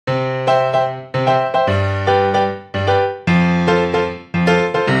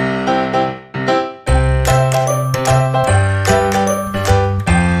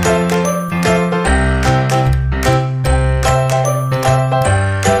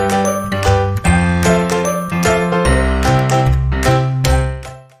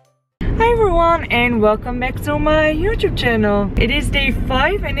And welcome back to my YouTube channel. It is day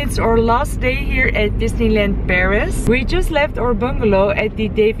 5 and it's our last day here at Disneyland Paris. We just left our bungalow at the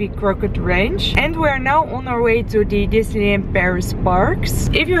Davy Crockett Ranch and we're now on our way to the Disneyland Paris parks.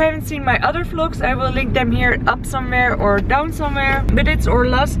 If you haven't seen my other vlogs, I will link them here up somewhere or down somewhere. But it's our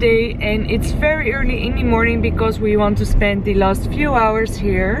last day and it's very early in the morning because we want to spend the last few hours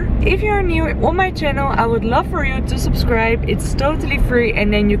here. If you are new on my channel, I would love for you to subscribe. It's totally free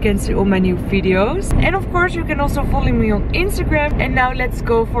and then you can see all my new videos. And of course you can also follow me on Instagram. And now let's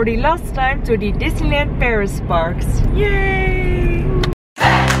go for the last time to the Disneyland Paris parks. Yay!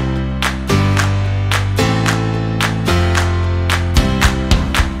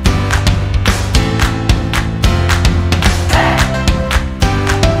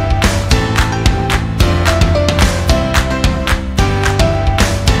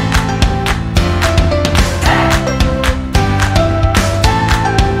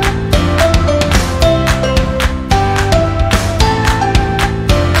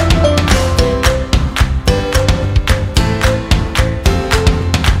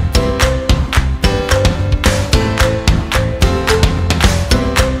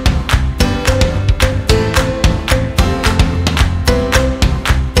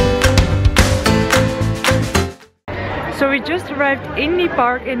 So we just arrived in the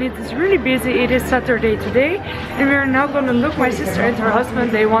park and it is really busy. It is Saturday today and we are now gonna look. My sister and her husband,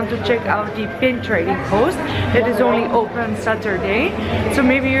 they want to check out the pin trading post that is only open Saturday. So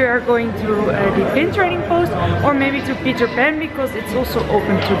maybe we are going to the pin trading post or maybe to Peter Pan because it's also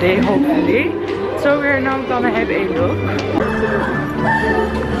open today, hopefully. So we are now gonna have a look.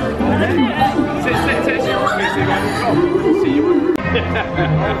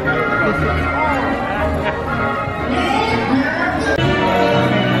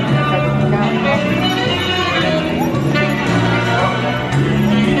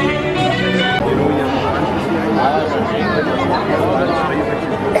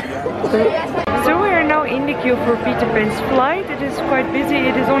 So we are now in the queue for Peter Pan's flight. It is quite busy.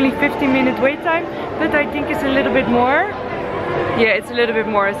 It is only 15-minute wait time, but I think it's a little bit more. Yeah, it's a little bit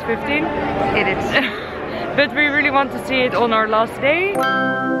more. It's 15. It is. But we really want to see it on our last day.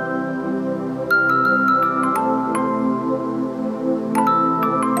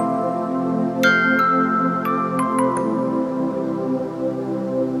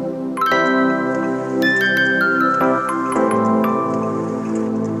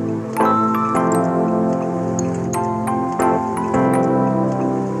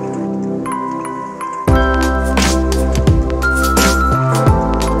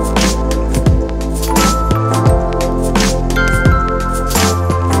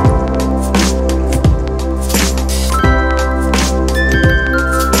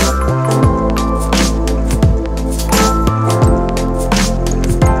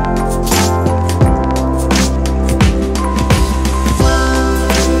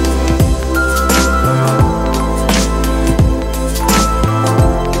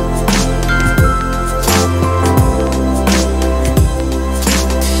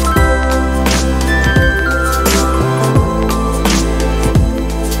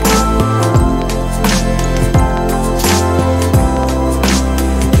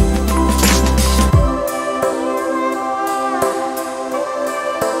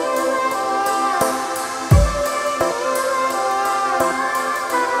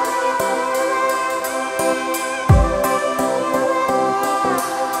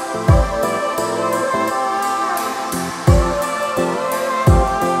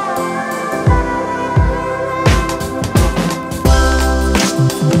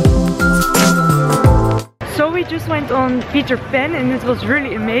 We just went on Peter Pan and it was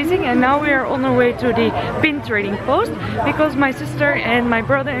really amazing, and now we are on our way to the pin trading post because my sister and my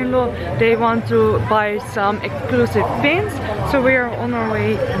brother-in-law, they want to buy some exclusive pins, so we are on our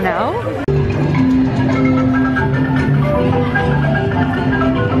way now.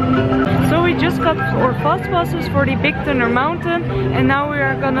 So we just got our fast passes for the Big Thunder Mountain and now we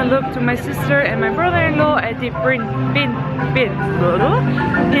are gonna look to my sister and my brother-in-law at the pin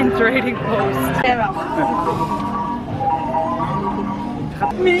trading post.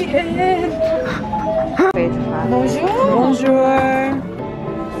 Bonjour. Bonjour.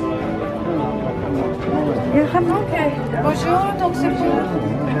 Okay. Bonjour, donc c'est pour...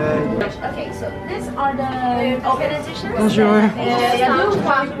 Okay, so these are the open editions. Bonjour.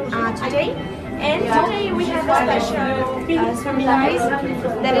 Today. And today we have a special surprise.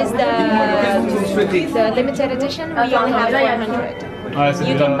 That is the limited edition. We only have 400.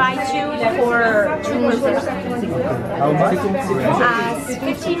 You can buy two for 2 persons. How much?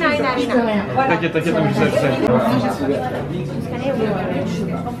 $59.99. T'inquiète, t'inquiète,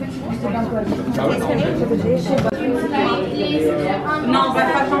 Non, on va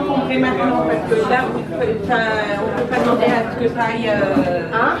pas s'encombrer maintenant parce que là, on peut pas demander à ce que ça aille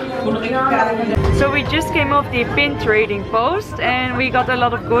pour le récupérer. So we just came off the pin trading post and we got a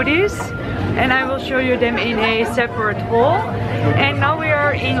lot of goodies, and I will show you them in a separate haul. And now we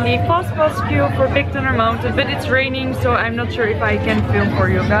are in the fast pass queue for Big Thunder Mountain, but it's raining, so I'm not sure if I can film for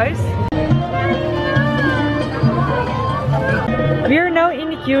you guys. We are now in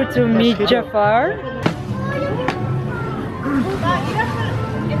the queue to meet Jafar.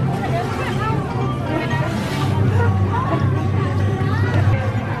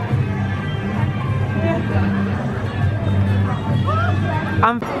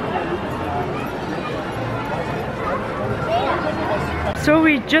 So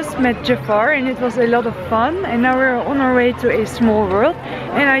we just met Jafar and it was a lot of fun, and now we're on our way to a small world,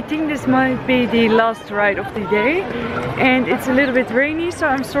 and I think this might be the last ride of the day, and it's a little bit rainy, so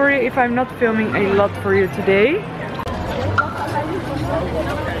I'm sorry if I'm not filming a lot for you today.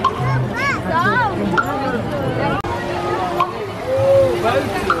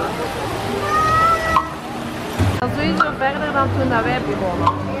 Sowieso verder dan toen wij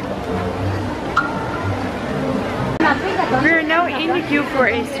begonnen. We're now in the queue for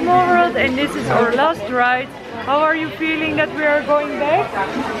a small world, and this is our last ride. How are you feeling that we are going back?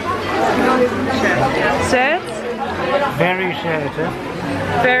 Sad? Very sad, huh?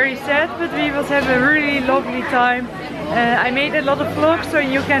 Very sad, but we will have a really lovely time. I made a lot of vlogs, so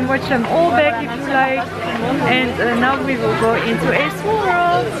you can watch them all back if you like. And now we will go into a small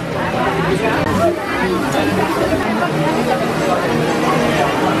world.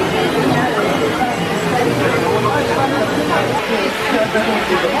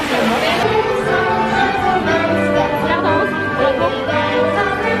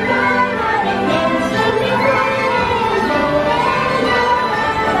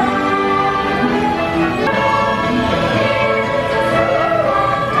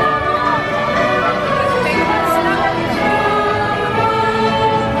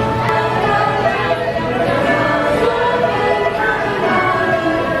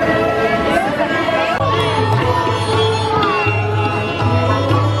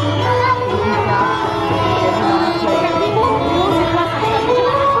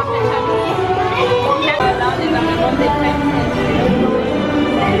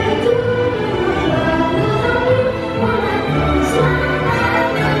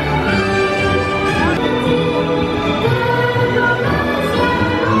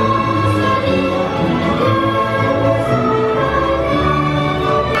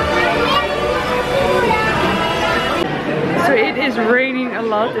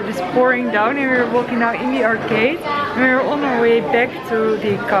 It is pouring down, and we're walking now in the arcade, and we're on our way back to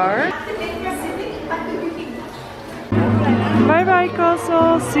the car. Bye bye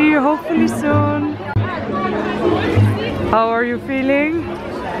Castle, see you hopefully soon. How are you feeling?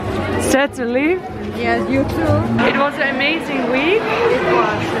 Sad to leave? Yes, you too. It was an amazing week. It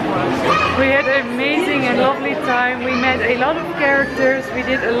was. We had an amazing and lovely time. We met a lot of characters, we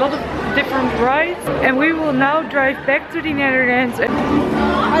did a lot of different rides, and we will now drive back to the Netherlands.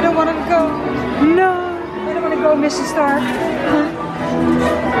 I don't want to go. No! I don't want to go, Mrs. Stark.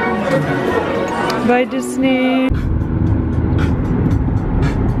 Bye Disney!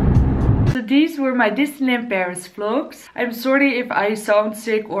 So these were my Disneyland Paris vlogs. I'm sorry if I sound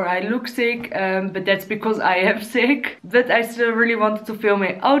sick or I look sick, but that's because I am sick. But I still really wanted to film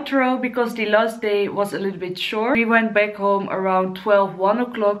an outro because the last day was a little bit short. We went back home around 1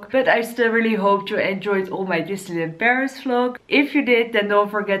 o'clock, but I still really hope you enjoyed all my Disneyland Paris vlog. If you did, then don't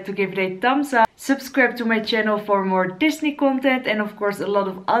forget to give it a thumbs up. Subscribe to my channel for more Disney content and of course a lot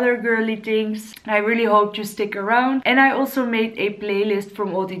of other girly things. I really hope you stick around, and I also made a playlist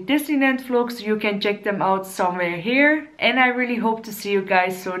from all the Disneyland vlogs, so you can check them out somewhere here. And I really hope to see you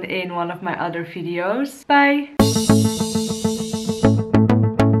guys soon in one of my other videos. Bye!